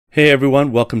Hey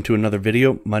everyone, welcome to another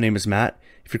video. My name is Matt.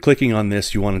 If you're clicking on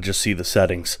this, you want to just see the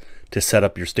settings to set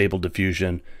up your Stable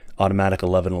Diffusion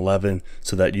Automatic1111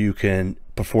 so that you can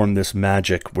perform this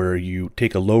magic where you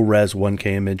take a low-res 1K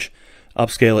image,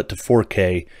 upscale it to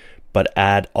 4K, but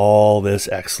add all this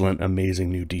excellent,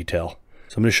 amazing new detail.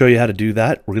 So I'm going to show you how to do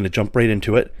that. We're going to jump right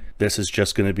into it. This is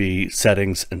just going to be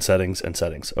settings and settings and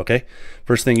settings, okay?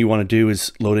 First thing you want to do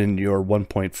is load in your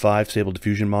 1.5 Stable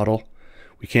Diffusion model.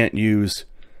 We can't use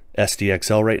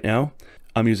SDXL right now.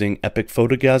 I'm using Epic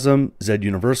Photogasm, Z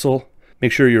Universal.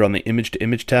 Make sure you're on the image to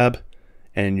image tab,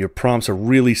 and your prompts are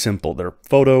really simple. They're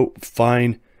photo,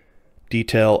 fine,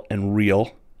 detail, and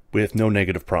real with no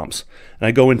negative prompts. And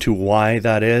I go into why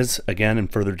that is again in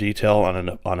further detail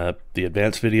on the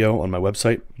advanced video on my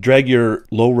website. Drag your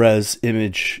low res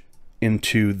image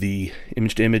into the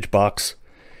image to image box,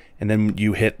 and then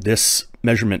you hit this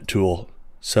measurement tool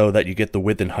so that you get the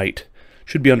width and height.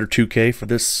 Should be under 2K for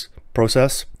this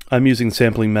process. I'm using the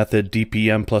sampling method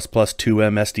DPM++2M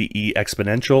SDE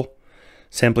exponential.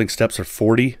 Sampling steps are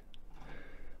 40.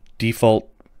 Default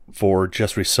for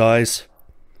just resize.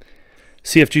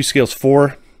 CFG scales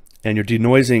 4, and your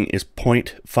denoising is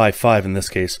 0.55 in this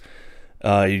case.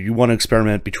 You want to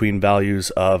experiment between values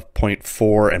of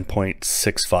 0.4 and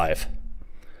 0.65.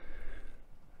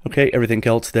 Okay, everything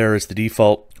else there is the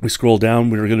default. We scroll down,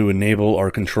 we're going to enable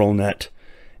our Controlnet,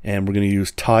 and we're going to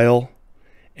use tile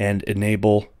and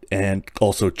enable and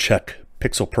also check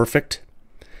pixel perfect.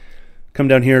 Come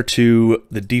down here to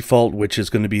the default, which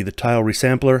is going to be the tile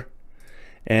resampler,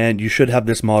 and you should have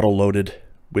this model loaded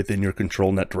within your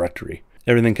Controlnet directory.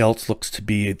 Everything else looks to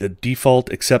be the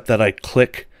default, except that I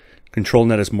click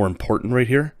Controlnet is more important right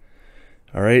here.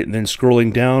 All right, and then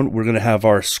scrolling down, we're going to have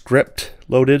our script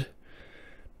loaded.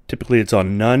 Typically it's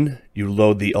on none. You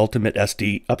load the Ultimate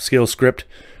SD upscale script,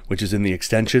 which is in the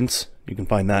extensions. You can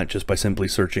find that just by simply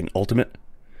searching Ultimate.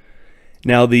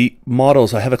 Now the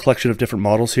models, I have a collection of different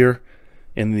models here.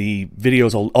 In the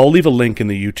videos, I'll leave a link in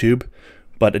the YouTube,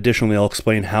 but additionally I'll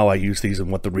explain how I use these and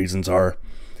what the reasons are.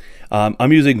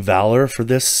 I'm using Valor for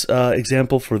this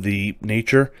example for the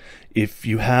nature. If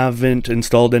you haven't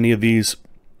installed any of these,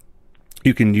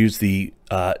 you can use the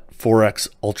 4X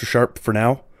Ultra Sharp for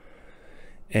now.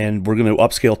 And we're going to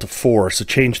upscale to 4. So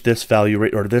change this value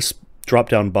rate or this drop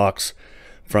down box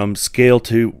from scale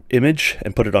to image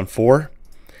and put it on 4.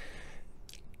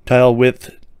 Tile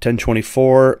width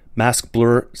 1024, mask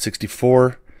blur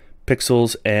 64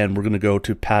 pixels, and we're going to go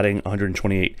to padding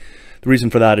 128. The reason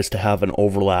for that is to have an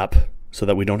overlap so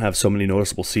that we don't have so many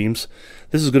noticeable seams.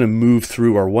 This is going to move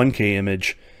through our 1K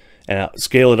image and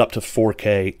scale it up to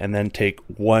 4K and then take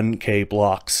 1K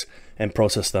blocks and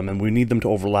process them, and we need them to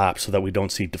overlap so that we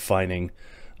don't see defining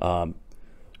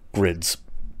grids.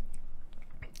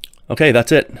 Okay,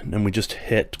 that's it. And we just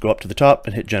go up to the top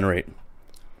and hit generate.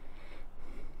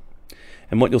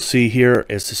 And what you'll see here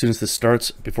is as soon as this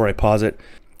starts, before I pause it,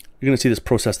 you're going to see this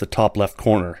process the top left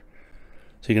corner.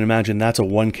 So you can imagine that's a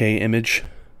 1K image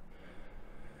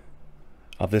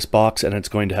of this box, and it's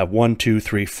going to have 1, 2,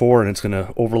 3, 4, and it's going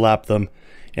to overlap them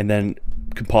and then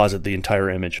composite the entire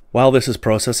image. While this is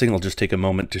processing, I'll just take a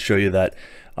moment to show you that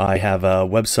I have a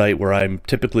website where I'm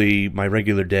typically, my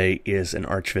regular day is an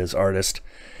ArchViz artist,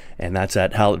 and that's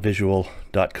at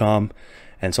halletvisual.com.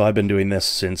 And so I've been doing this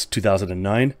since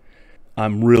 2009.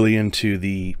 I'm really into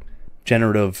the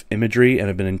generative imagery, and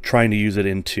I've been trying to use it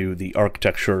into the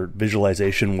architecture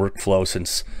visualization workflow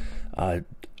since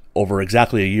over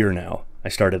exactly a year now. I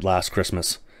started last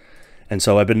Christmas. And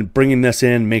so I've been bringing this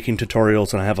in, making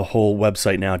tutorials, and I have a whole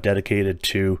website now dedicated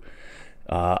to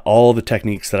all the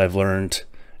techniques that I've learned.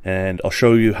 And I'll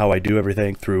show you how I do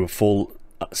everything through a full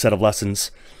set of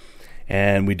lessons.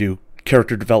 And we do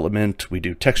character development, we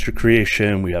do texture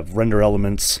creation, we have render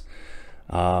elements,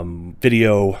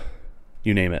 video,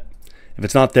 you name it. If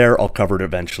it's not there, I'll cover it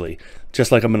eventually.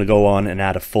 Just like I'm going to go on and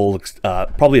add a full,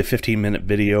 probably a 15-minute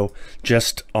video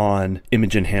just on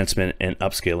image enhancement and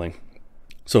upscaling.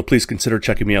 So please consider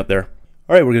checking me out there.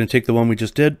 All right, we're going to take the one we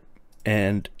just did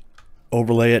and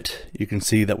overlay it. You can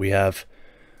see that we have,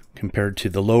 compared to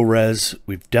the low res,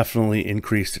 we've definitely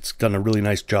increased. It's done a really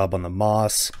nice job on the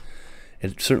moss.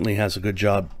 It certainly has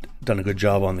done a good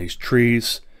job on these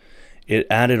trees. It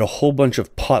added a whole bunch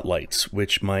of pot lights,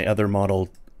 which my other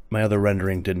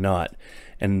rendering did not.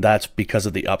 And that's because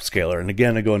of the upscaler. And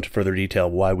again, I go into further detail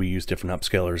why we use different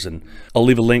upscalers, and I'll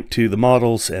leave a link to the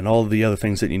models and all of the other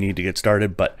things that you need to get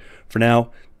started. But for now,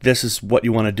 this is what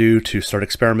you want to do to start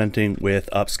experimenting with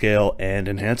upscale and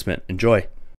enhancement. Enjoy.